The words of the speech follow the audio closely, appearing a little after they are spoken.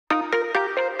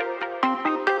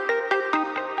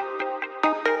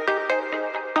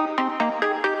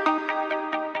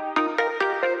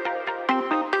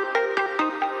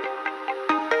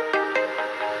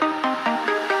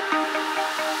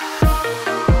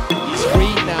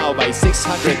3 now by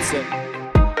 600ths.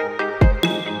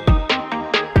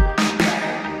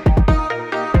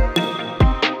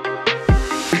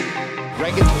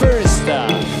 Ranked first,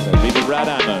 David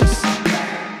Ramos.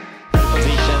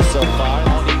 Position so far,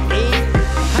 only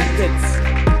 800ths.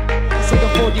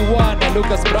 Second 41,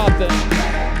 Lucas Braten.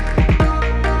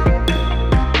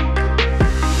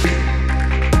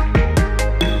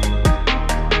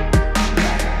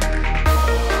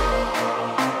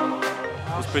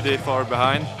 Pretty far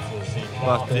behind,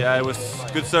 but yeah, it was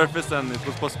good surface and it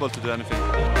was possible to do anything.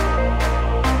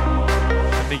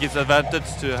 I think it's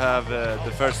advantage to have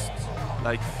the first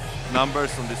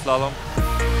numbers on the slalom.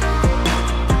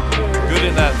 Good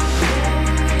in that.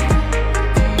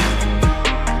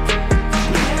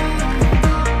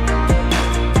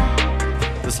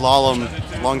 The slalom,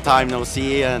 long time no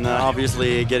see, and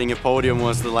obviously getting a podium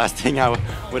was the last thing I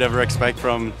would ever expect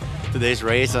from today's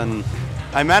race. And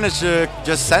I managed to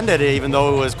just send it, even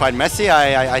though it was quite messy.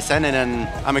 I sent it, and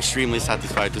I'm extremely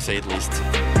satisfied, to say it least.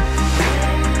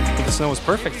 The snow was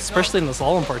perfect, especially in the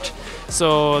slalom part.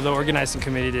 So the organizing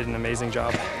committee did an amazing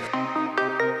job.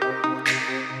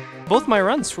 Both my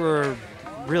runs were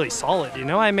really solid, you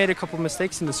know. I made a couple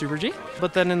mistakes in the Super G,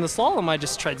 but then in the slalom I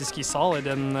just tried to ski solid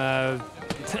and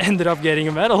ended up getting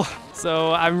a medal.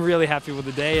 So I'm really happy with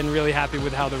the day and really happy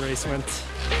with how the race went.